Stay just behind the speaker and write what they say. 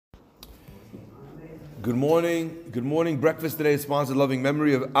Good morning. Good morning. Breakfast today is sponsored loving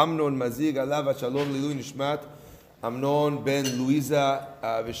memory of Amnon Mazig Alav Shalom Lilu Nishmat Amnon ben Luisa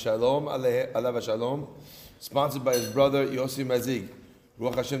Vishalom Alav Shalom, sponsored by his brother Yossi Mazig.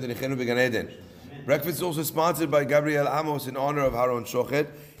 Ruach Hashem Tenichenu Began Eden. Breakfast is also sponsored by Gabriel Amos in honor of Haron Shochet,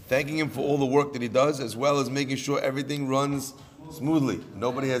 thanking him for all the work that he does, as well as making sure everything runs smoothly.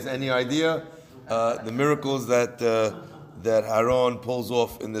 Nobody has any idea the miracles that Haron pulls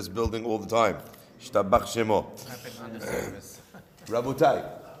off in this building all the time. Shtabach Shemo. Rabotai.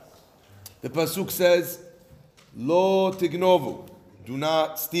 The pasuk says, "Lo tignovu," do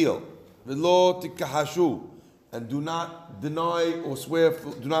not steal. V'lo tikahashu, and do not deny or swear.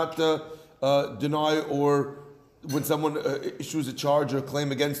 Do not deny or when someone issues a charge or a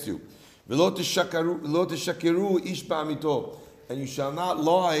claim against you. V'lo tishakeru ish ba'amito, and you shall not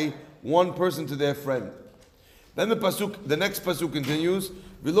lie one person to their friend. Then the next pasuk continues,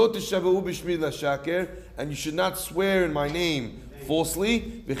 "V'lo tishavu b'shmi l'shaker," and you should not swear in my name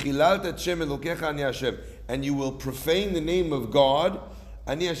falsely. V'chilalt Hashem Elokecha ani Hashem, and you will profane the name of God.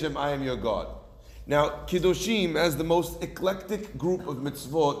 Ani Hashem, I am your God. Now, Kedoshim, as the most eclectic group of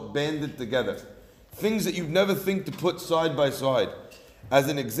mitzvot banded together, things that you'd never think to put side by side. As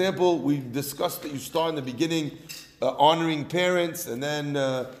an example, we discussed that you start in the beginning honoring parents, and then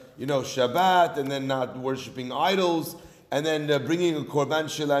Shabbat, and then not worshiping idols, and then bringing a korban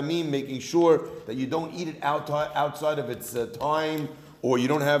shelamim, making sure that you don't eat it outside of its time, or you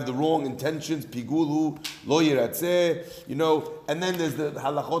don't have the wrong intentions, pigulu, lo yiratzeh, and then there's the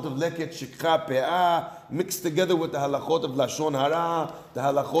halachot of leket, shikha, pe'ah, mixed together with the halachot of lashon hara, the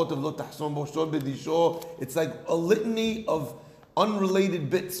halachot of lo tahson boshon bedisho. It's like a litany of unrelated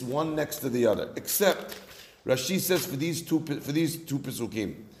bits, one next to the other, except Rashi says for these two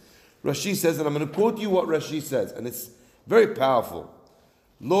pesukim. Rashi says, and I'm going to quote you what Rashi says, and it's very powerful.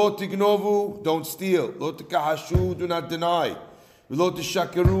 Lo tignovu, don't steal. Lo tikahashu, do not deny. Lo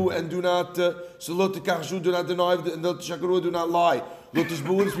tishakeru, and do not, so lo tikahashu, do not deny, and lo tishakeru, do not lie. Lo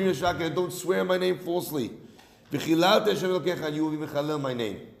tishbuhu l'shmi l'shaker, don't swear my name falsely. V'chilalt Hashem Elokecha, and you will be mechalel my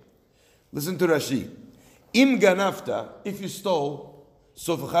name. Listen to Rashi. Im ganafta, if you stole,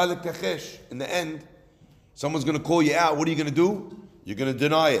 sofcha l'kachesh, in the end, someone's going to call you out. What are you going to do? You're going to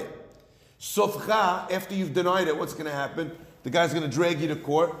deny it. Sofcha, after you've denied it, what's going to happen? The guy's going to drag you to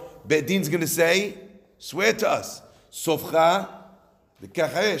court. Bet Din's going to say, swear to us. Sofcha, the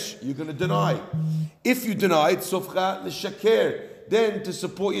kachesh, you're going to deny. If you denied, sofcha, the shaker, then to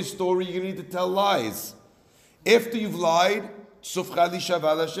support your story, you're going to need to tell lies. After you've lied, sofcha li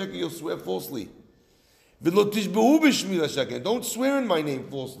shaval shaker, you'll swear falsely. V'lo tishbehu b'shmi l'shaker, don't swear in my name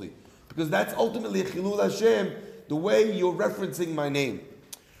falsely, because that's ultimately a chilul Hashem, the way you're referencing my name.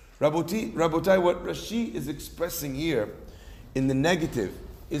 Rabotai, what Rashi is expressing here in the negative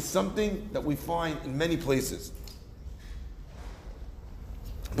is something that we find in many places.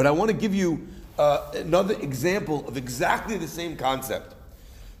 But I want to give you another example of exactly the same concept.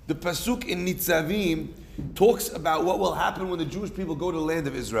 The pasuk in Nitzavim talks about what will happen when the Jewish people go to the land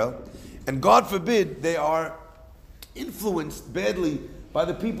of Israel, and God forbid they are influenced badly by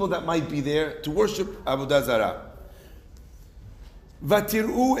the people that might be there to worship Avodah Zarah.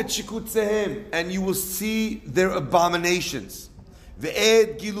 Vatiru et shikutzehem, and you will see their abominations.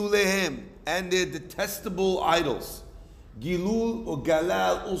 Ve'ed gilulehem, and their detestable idols. Gilul or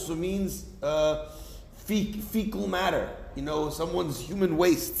galal also means fecal matter. Someone's human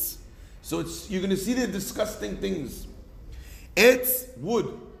wastes. So you're going to see the disgusting things. Etz,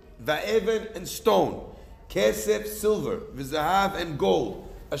 wood, va'even, and stone. Kesef, silver, v'zahav, and gold.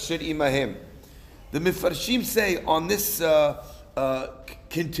 Asher imahem. The Mefarshim say on this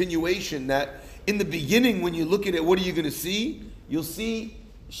continuation that in the beginning, when you look at it, what are you going to see? You'll see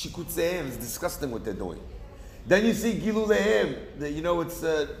shikutzehem. It's disgusting what they're doing. Then you see gilulehem. It's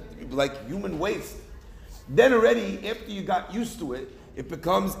like human waste. Then already, after you got used to it, it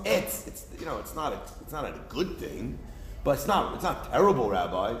becomes etz. It's not a good thing, but it's not terrible,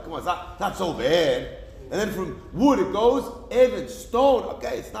 Rabbi. Come on, it's not so bad. And then from wood it goes even stone.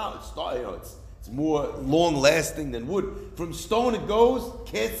 Okay, it's more long-lasting than wood. From stone it goes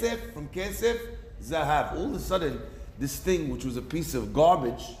kesef. From kesef, zahav. All of a sudden, this thing which was a piece of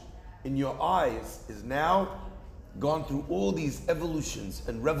garbage in your eyes is now gone through all these evolutions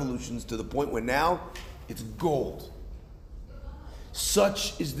and revolutions to the point where now it's gold.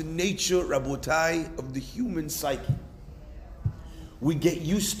 Such is the nature, Rabotai, of the human psyche. We get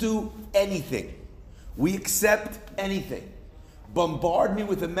used to anything. We accept anything. Bombard me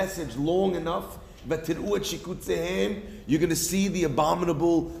with a message long enough, you're going to see the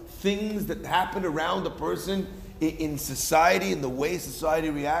abominable things that happen around a person in society, in the way society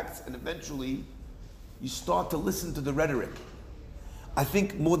reacts, and eventually you start to listen to the rhetoric. I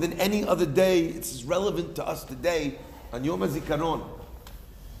think more than any other day, it's relevant to us today on Yom HaZikaron.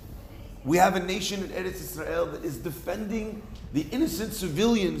 We have a nation in Eretz Israel that is defending the innocent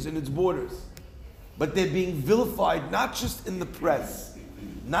civilians in its borders. But they're being vilified not just in the press,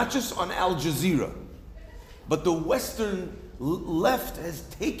 not just on Al Jazeera, but the Western left has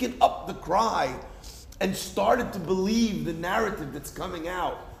taken up the cry and started to believe the narrative that's coming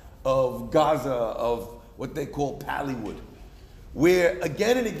out of Gaza, of what they call Pallywood, where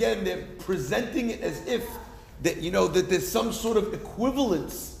again and again they're presenting it as if that, that there's some sort of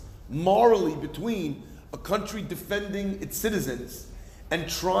equivalence morally between a country defending its citizens and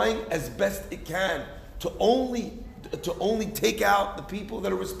trying as best it can to only take out the people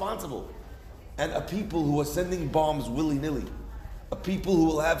that are responsible, and a people who are sending bombs willy-nilly, a people who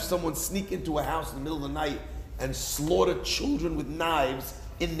will have someone sneak into a house in the middle of the night and slaughter children with knives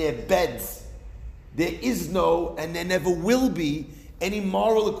in their beds. There is no, and there never will be, any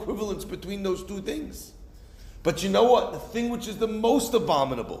moral equivalence between those two things. But you know what? The thing which is the most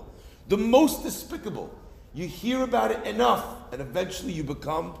abominable, the most despicable, you hear about it enough, and eventually you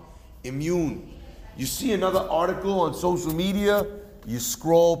become immune. You see another article on social media, you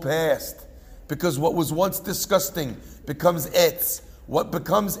scroll past. Because what was once disgusting becomes etz. What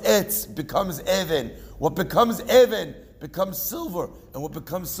becomes etz becomes even. What becomes even becomes silver. And what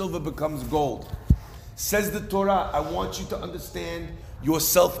becomes silver becomes gold. Says the Torah, I want you to understand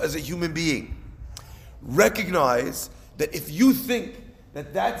yourself as a human being. Recognize that if you think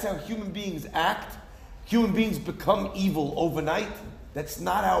that that's how human beings act, human beings become evil overnight, that's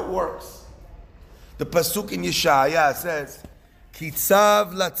not how it works. The pasuk in Yeshaya says, Ki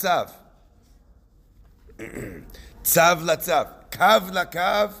tzav latzav. Tzav latzav. Kav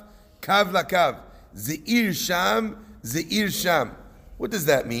lakav, kav lakav. Ze'ir sham, ze'ir sham. What does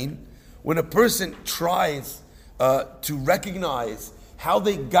that mean? When a person tries to recognize how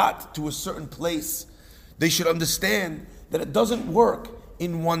they got to a certain place, they should understand that it doesn't work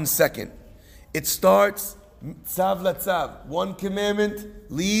in 1 second. It starts tzav latzav. One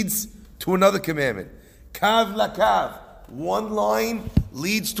commandment leads to another commandment. Kav lakav. One line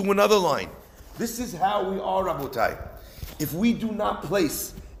leads to another line. This is how we are, Rabotai. If we do not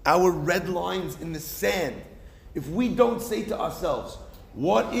place our red lines in the sand, if we don't say to ourselves,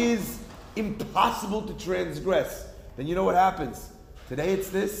 what is impossible to transgress, then you know what happens? Today it's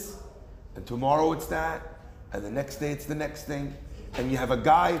this, and tomorrow it's that, and the next day it's the next thing. And you have a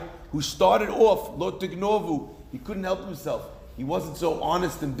guy who started off, lo tignovu, he couldn't help himself. He wasn't so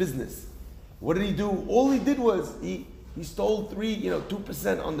honest in business. What did he do? All he did was, he stole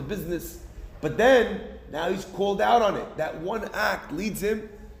 2% on the business, but then, now he's called out on it. That one act leads him,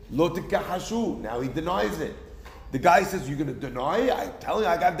 lo tikahashu, now he denies it. The guy says, you're going to deny it? I'm telling you,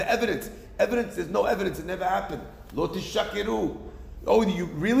 I got the evidence. Evidence, there's no evidence, it never happened. Lo tishakiru. Oh,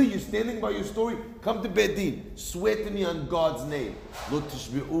 you're standing by your story? Come to Beit Din. Swear to me on God's name. Lo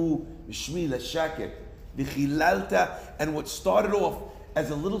tishbi'u b'shmi l'shakir. V'chilalta. And what started off as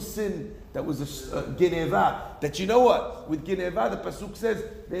a little sin that was a geneva, that you know what? With geneva, the pasuk says,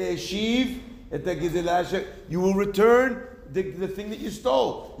 ve'eshiv et ha'gezel. You will return the thing that you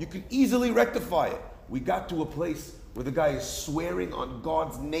stole. You can easily rectify it. We got to a place where the guy is swearing on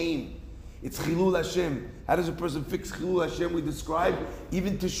God's name. It's Chilul Hashem. How does a person fix Chilul Hashem? We describe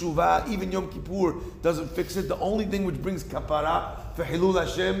even Teshuvah, even Yom Kippur doesn't fix it. The only thing which brings kapara for Chilul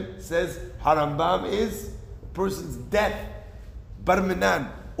Hashem, says Harambam, is a person's death. Bar Minan.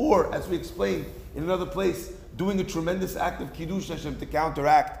 Or, as we explained in another place, doing a tremendous act of Kiddush Hashem to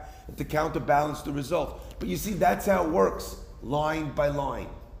counteract and to counterbalance the result. But you see, that's how it works. Line by line.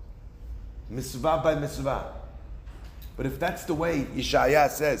 Mitzvah by mitzvah. But if that's the way, Yeshaya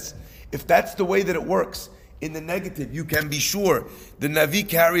says, if that's the way that it works in the negative, you can be sure the Navi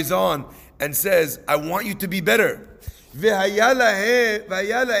carries on and says, I want you to be better. V'haya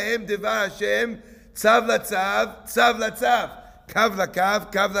lahem devar Hashem tzav latzav, tzav latzav. Kav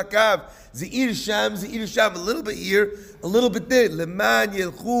lakav, kav lakav. Ze'ir sham, a little bit here, a little bit there. Leman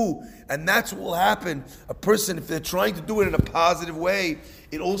yelchu. And that's what will happen. A person, if they're trying to do it in a positive way,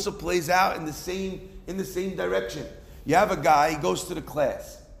 it also plays out in the same direction. You have a guy, he goes to the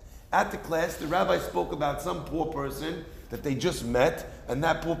class. At the class, the rabbi spoke about some poor person that they just met, and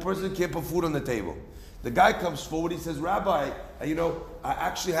that poor person can't put food on the table. The guy comes forward, he says, Rabbi, I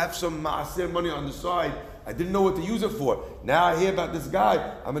actually have some maaser money on the side. I didn't know what to use it for. Now I hear about this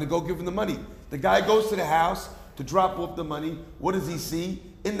guy, I'm going to go give him the money. The guy goes to the house to drop off the money. What does he see?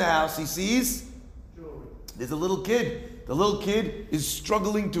 In the house, he sees there's a little kid. The little kid is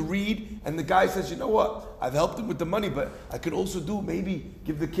struggling to read, and the guy says, you know what? I've helped him with the money, but I could also maybe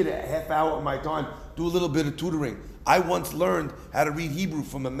give the kid a half hour of my time, do a little bit of tutoring. I once learned how to read Hebrew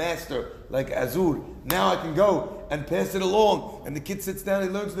from a master like Azur. Now I can go and pass it along, and the kid sits down, he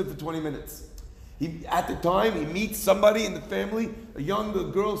learns it for 20 minutes. At the time, he meets somebody in the family, a young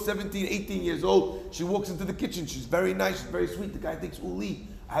girl, 17, 18 years old. She walks into the kitchen. She's very nice. She's very sweet. The guy thinks, Uli,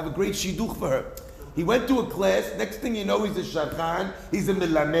 I have a great shidduch for her. He went to a class. Next thing you know, he's a shadchan. He's a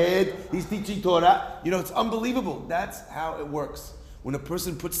milamed. He's teaching Torah. It's unbelievable. That's how it works. When a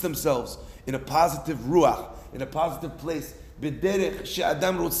person puts themselves in a positive ruach, in a positive place, in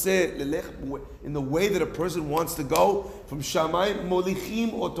the way that a person wants to go, from Shamayim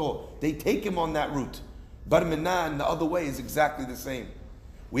molichim oto, they take him on that route. Bar Minan, the other way, is exactly the same.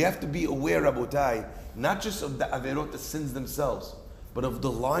 We have to be aware, Rabotai, not just of the averot, the sins themselves, but of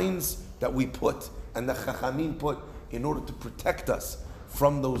the lines that we put and the chachamim put in order to protect us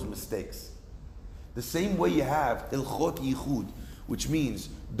from those mistakes. The same way you have ilchot yichud, which means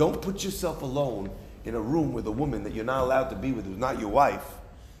don't put yourself alone in a room with a woman that you're not allowed to be with, who's not your wife,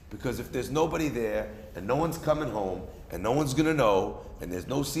 because if there's nobody there and no one's coming home and no one's gonna know and there's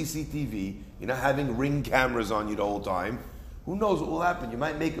no CCTV, you're not having Ring cameras on you the whole time, who knows what will happen? You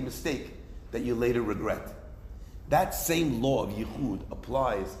might make a mistake that you later regret. That same law of yichud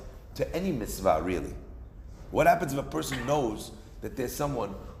applies to any mitzvah, really. What happens if a person knows that there's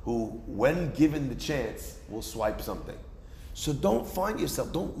someone who, when given the chance, will swipe something? So don't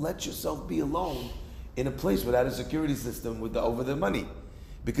let yourself be alone in a place without a security system over the money,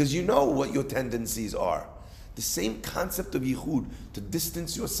 because you know what your tendencies are. The same concept of yichud, to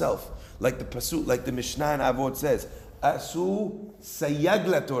distance yourself, like the pasuk, like the Mishnah in Avot says, Asu sayag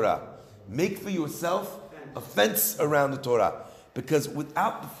la Torah. Make for yourself a fence around the Torah, because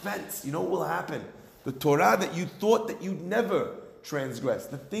without the fence, you know what will happen? The Torah that you thought that you'd never transgress,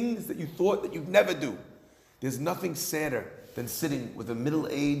 the things that you thought that you'd never do. There's nothing sadder than sitting with a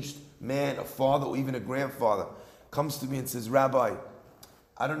middle-aged man, a father, or even a grandfather, comes to me and says, Rabbi,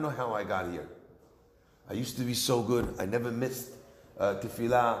 I don't know how I got here. I used to be so good. I never missed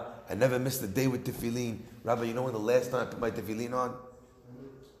tefillah. I never missed a day with tefillin. Rabbi, you know when the last time I put my tefillin on?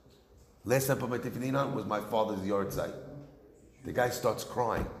 Last time I put my tefillin on was my father's yard site. The guy starts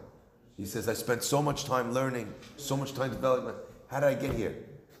crying. He says, I spent so much time learning, so much time developing. How did I get here?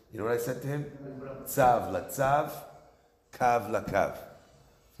 You know what I said to him? Tzav la tzav, kav la kav.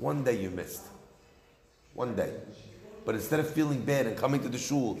 One day you missed. One day. But instead of feeling bad and coming to the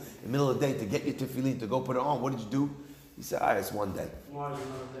shul in the middle of the day to get your tefillin, to go put it on, what did you do? He said, it's one day.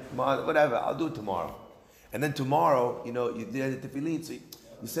 Tomorrow, whatever, I'll do it tomorrow. And then tomorrow, you did the tefillin, so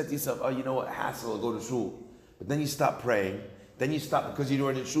you said to yourself, you know what, hassle, I'll go to shul. But then you stop praying. Then you stop because you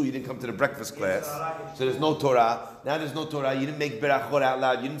weren't in shul, you didn't come to the breakfast class. So there's no Torah. Now there's no Torah. You didn't make berachot out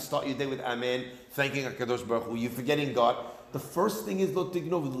loud. You didn't start your day with Amen, thanking HaKadosh Baruch Hu. You're forgetting God. The first thing is lo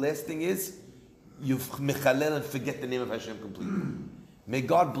tignov. The last thing is you mechalel and forget the name of Hashem completely. May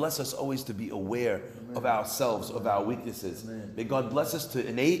God bless us always to be aware of ourselves, of our weaknesses. May God bless us to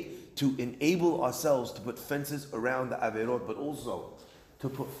enable ourselves to put fences around the averot, but also to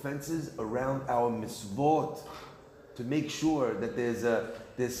put fences around our mitzvot, to make sure that there's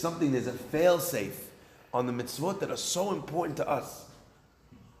a fail-safe on the mitzvot that are so important to us.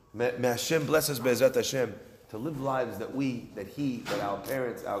 May Hashem bless us, Be'ezrat Hashem, to live lives that our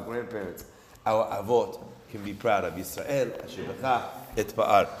parents, our grandparents, our avot can be proud of. Yisrael, Asher B'cha, Et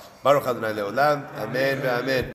Pa'ar. Baruch Adonai Le'olam. Amen ve'amen.